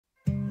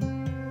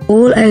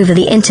All over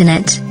the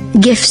internet,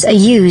 GIFs are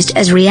used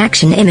as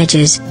reaction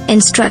images,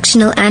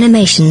 instructional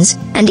animations,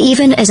 and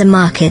even as a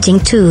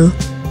marketing tool.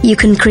 You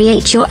can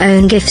create your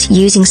own GIFs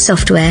using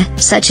software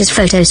such as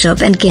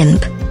Photoshop and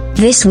GIMP.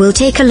 This will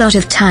take a lot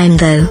of time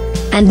though,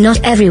 and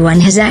not everyone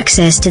has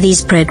access to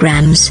these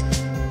programs.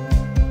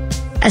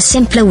 A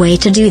simpler way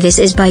to do this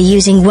is by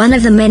using one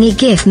of the many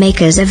GIF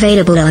makers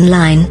available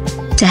online.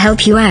 To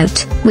help you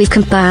out, we've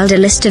compiled a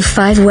list of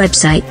 5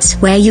 websites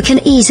where you can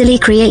easily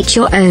create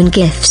your own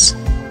GIFs.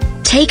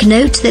 Take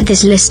note that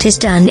this list is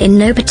done in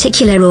no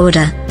particular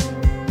order.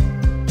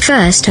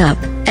 First up,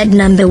 at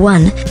number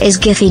 1, is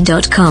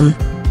Giphy.com.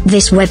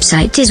 This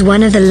website is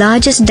one of the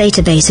largest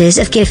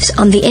databases of GIFs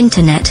on the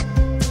internet.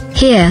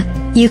 Here,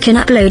 you can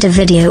upload a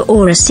video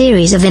or a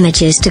series of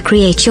images to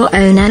create your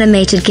own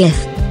animated GIF.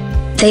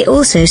 They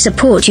also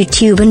support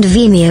YouTube and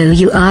Vimeo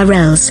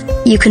URLs.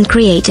 You can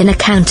create an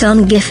account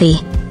on Giphy,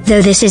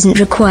 though this isn't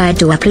required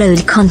to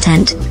upload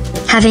content.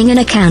 Having an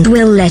account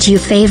will let you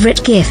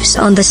favorite GIFs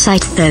on the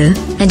site though,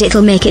 and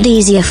it'll make it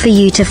easier for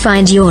you to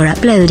find your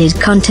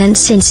uploaded content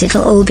since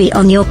it'll all be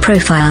on your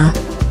profile.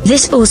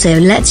 This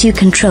also lets you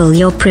control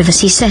your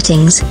privacy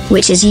settings,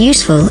 which is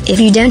useful if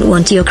you don't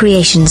want your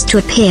creations to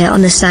appear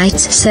on the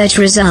site's search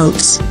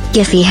results.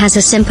 Giphy has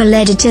a simple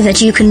editor that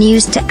you can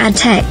use to add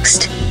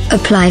text,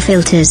 apply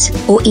filters,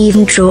 or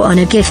even draw on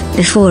a GIF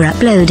before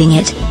uploading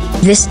it.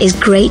 This is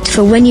great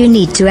for when you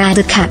need to add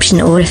a caption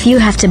or if you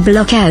have to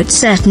block out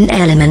certain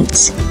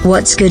elements.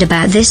 What's good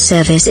about this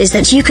service is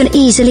that you can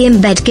easily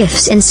embed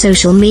GIFs in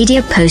social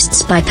media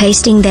posts by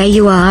pasting their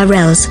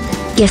URLs.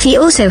 Giphy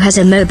also has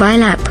a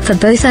mobile app for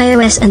both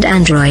iOS and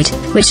Android,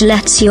 which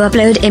lets you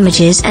upload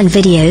images and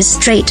videos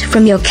straight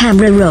from your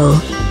camera roll.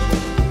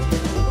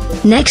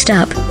 Next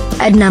up,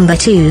 at number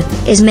 2,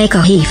 is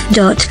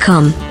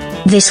MakerHeaf.com.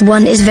 This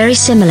one is very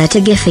similar to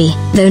Giphy,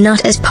 though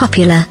not as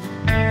popular.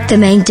 The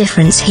main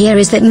difference here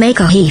is that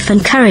MakerHeaf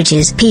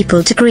encourages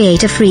people to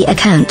create a free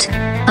account.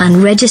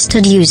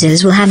 Unregistered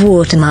users will have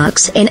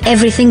watermarks in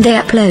everything they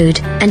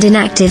upload, and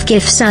inactive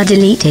GIFs are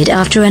deleted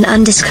after an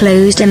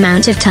undisclosed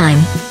amount of time.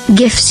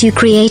 GIFs you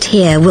create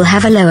here will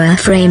have a lower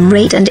frame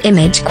rate and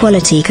image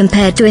quality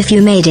compared to if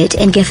you made it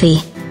in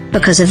Giphy.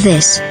 Because of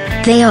this,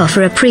 they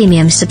offer a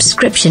premium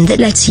subscription that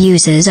lets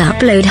users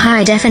upload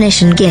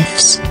high-definition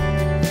GIFs.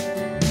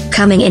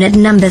 Coming in at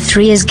number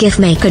 3 is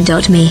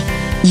GIFmaker.me.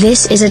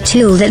 This is a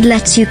tool that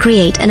lets you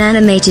create an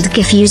animated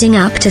GIF using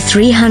up to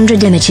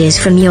 300 images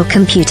from your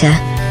computer.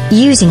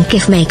 Using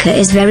GIFmaker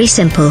is very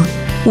simple.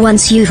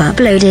 Once you've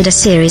uploaded a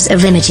series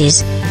of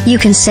images, you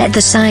can set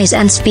the size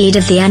and speed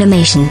of the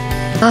animation.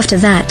 After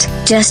that,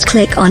 just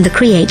click on the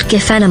Create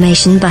GIF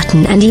Animation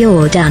button and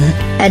you're done.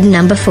 At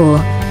number 4,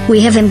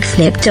 we have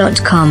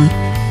Imgflip.com.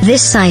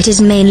 This site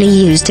is mainly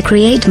used to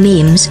create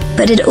memes,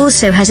 but it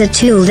also has a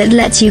tool that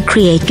lets you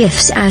create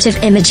GIFs out of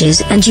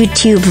images and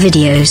YouTube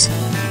videos.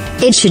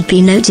 It should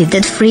be noted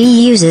that free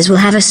users will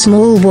have a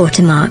small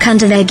watermark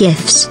under their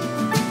GIFs.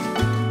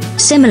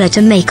 Similar to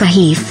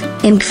MakerHeaf,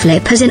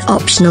 Imgflip has an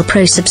optional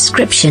Pro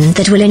subscription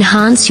that will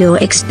enhance your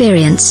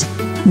experience.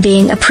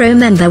 Being a Pro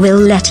member will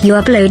let you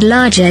upload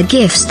larger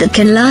GIFs that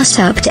can last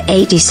up to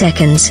 80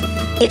 seconds.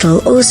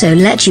 It'll also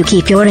let you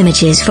keep your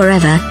images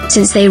forever,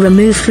 since they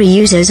remove free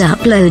users'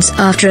 uploads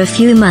after a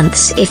few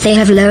months if they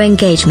have low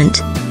engagement.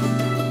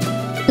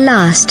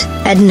 Last,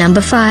 at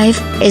number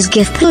 5, is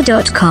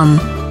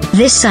Gifpool.com.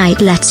 This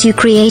site lets you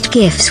create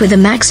GIFs with a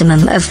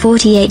maximum of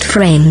 48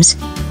 frames.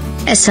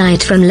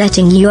 Aside from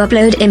letting you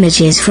upload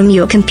images from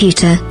your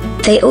computer,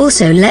 they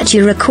also let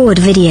you record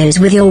videos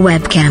with your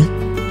webcam.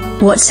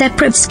 What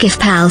separates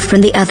Gifpal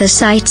from the other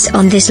sites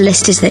on this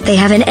list is that they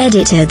have an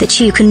editor that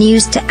you can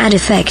use to add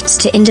effects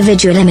to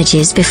individual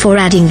images before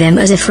adding them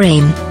as a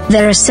frame.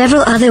 There are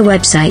several other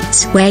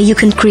websites where you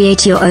can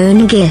create your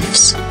own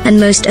GIFs, and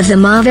most of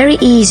them are very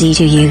easy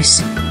to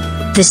use.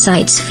 The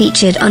sites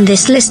featured on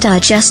this list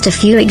are just a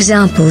few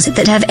examples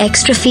that have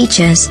extra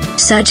features,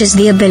 such as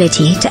the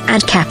ability to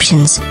add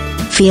captions.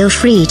 Feel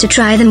free to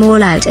try them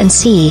all out and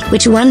see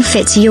which one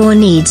fits your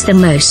needs the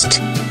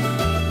most.